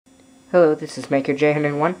Hello, this is Maker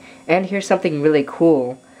J101, and here's something really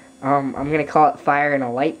cool. I'm going to call it fire in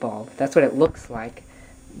a light bulb. That's what it looks like.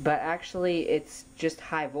 But actually, it's just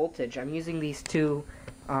high voltage. I'm using these two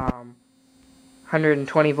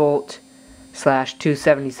 120 volt /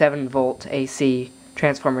 277 volt AC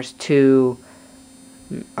transformers to,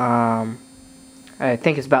 I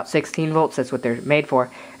think it's about 16 volts. That's what they're made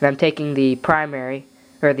for. And I'm taking the primary,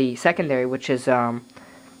 or the secondary, which is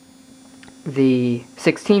the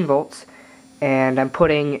 16 volts, and I'm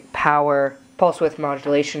putting power, pulse width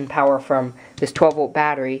modulation power from this 12 volt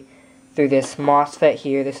battery through this MOSFET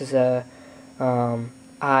here. This is a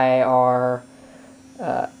IR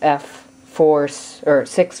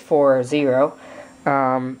F640,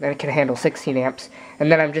 and it can handle 16 amps.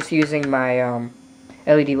 And then I'm just using my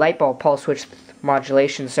LED light bulb pulse width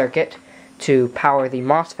modulation circuit to power the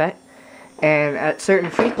MOSFET. And at certain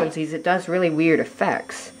frequencies, it does really weird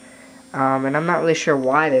effects. And I'm not really sure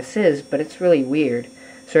why this is, but it's really weird.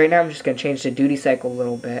 So right now I'm just going to change the duty cycle a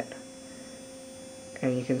little bit.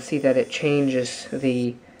 And you can see that it changes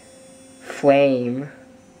the flame,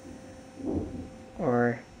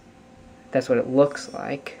 or that's what it looks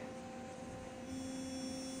like.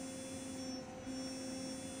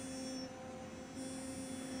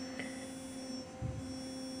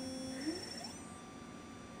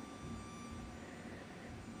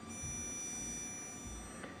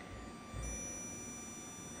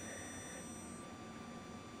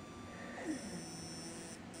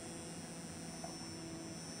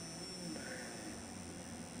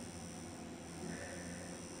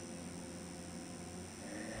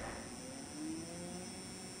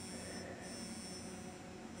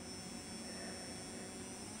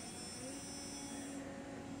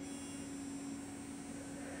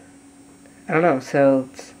 I don't know, so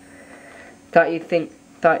thought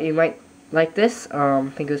you might like this.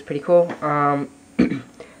 Think it was pretty cool.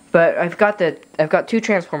 But I've got two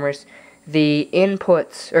transformers. The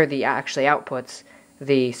inputs, or the actually outputs,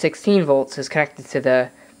 the 16 volts is connected to the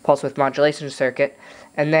pulse width modulation circuit,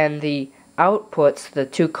 and then the outputs, the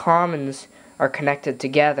two commons, are connected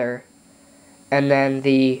together, and then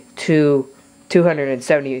the two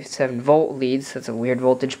 277 volt leads, that's a weird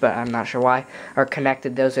voltage, but I'm not sure why, are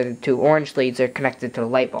connected. Those are the two orange leads, are connected to a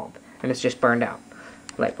light bulb, and it's just burned out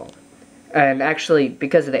light bulb. And actually,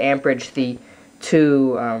 because of the amperage, the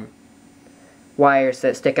two wires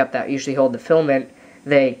that stick up that usually hold the filament,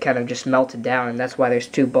 they kind of just melted down, and that's why there's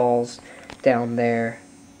two balls down there.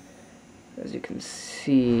 As you can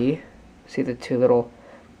see the two little,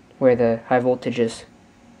 where the high voltage is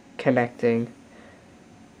connecting.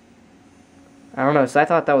 I don't know, so I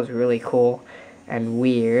thought that was really cool and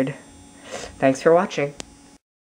weird. Thanks for watching.